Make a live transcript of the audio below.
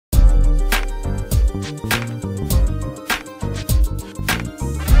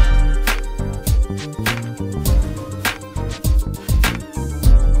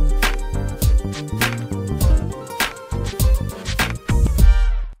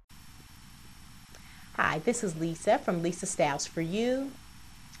Hi, this is Lisa from Lisa Styles for You,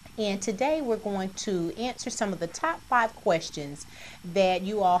 and today we're going to answer some of the top 5 questions that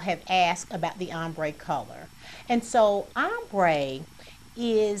you all have asked about the ombre color. And so ombre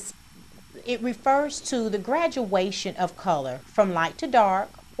it refers to the graduation of color from light to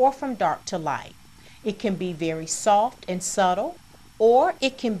dark or from dark to light. It can be very soft and subtle, or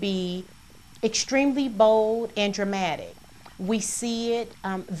it can be extremely bold and dramatic. We see it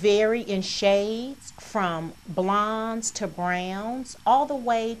vary in shades from blondes to browns, all the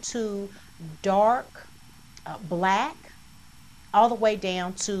way to dark black, all the way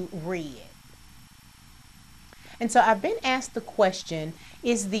down to red. And so I've been asked the question,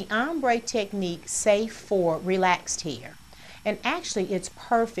 is the ombre technique safe for relaxed hair? And actually it's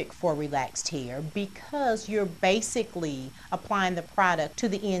perfect for relaxed hair because you're basically applying the product to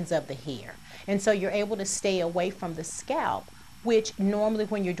the ends of the hair. And so you're able to stay away from the scalp, which normally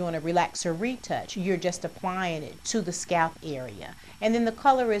when you're doing a relaxer retouch, you're just applying it to the scalp area. And then the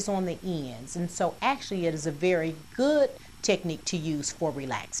color is on the ends. And so actually it is a very good technique to use for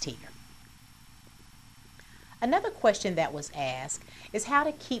relaxed hair. Another question that was asked is how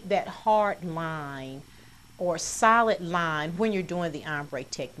to keep that hard line or solid line when you're doing the ombre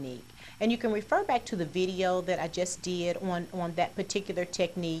technique. And you can refer back to the video that I just did on that particular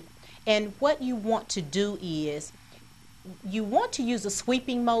technique. And what you want to do is you want to use a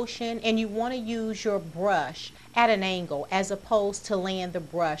sweeping motion, and you want to use your brush at an angle as opposed to laying the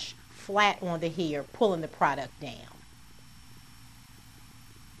brush flat on the hair, pulling the product down.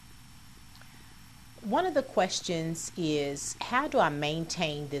 One of the questions is, how do I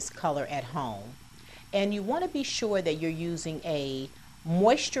maintain this color at home? And you want to be sure that you're using a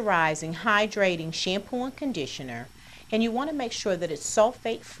moisturizing, hydrating shampoo and conditioner, and you want to make sure that it's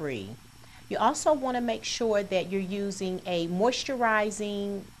sulfate free. You also want to make sure that you're using a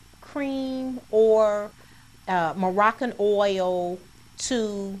moisturizing cream or Moroccan oil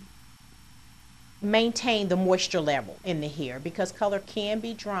to maintain the moisture level in the hair, because color can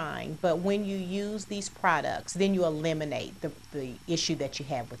be drying, but when you use these products, then you eliminate the issue that you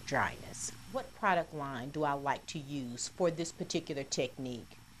have with dryness. What product line do I like to use for this particular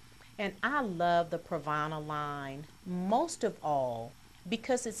technique? And I love the Pravana line most of all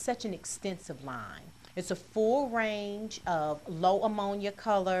because it's such an extensive line. It's a full range of low ammonia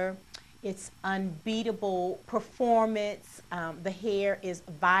color. It's unbeatable performance. The hair is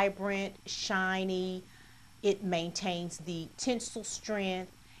vibrant, shiny. It maintains the tensile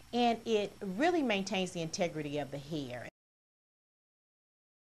strength, and it really maintains the integrity of the hair.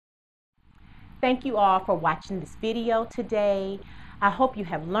 Thank you all for watching this video today. I hope you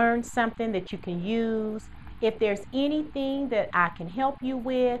have learned something that you can use. If there's anything that I can help you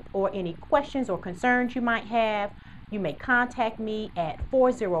with, or any questions or concerns you might have, you may contact me at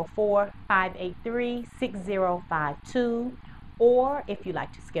 404-583-6052. Or if you'd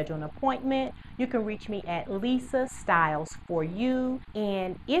like to schedule an appointment, you can reach me at Lisa Styles for You.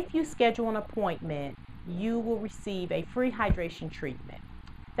 And if you schedule an appointment, you will receive a free hydration treatment.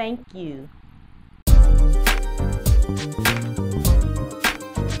 Thank you.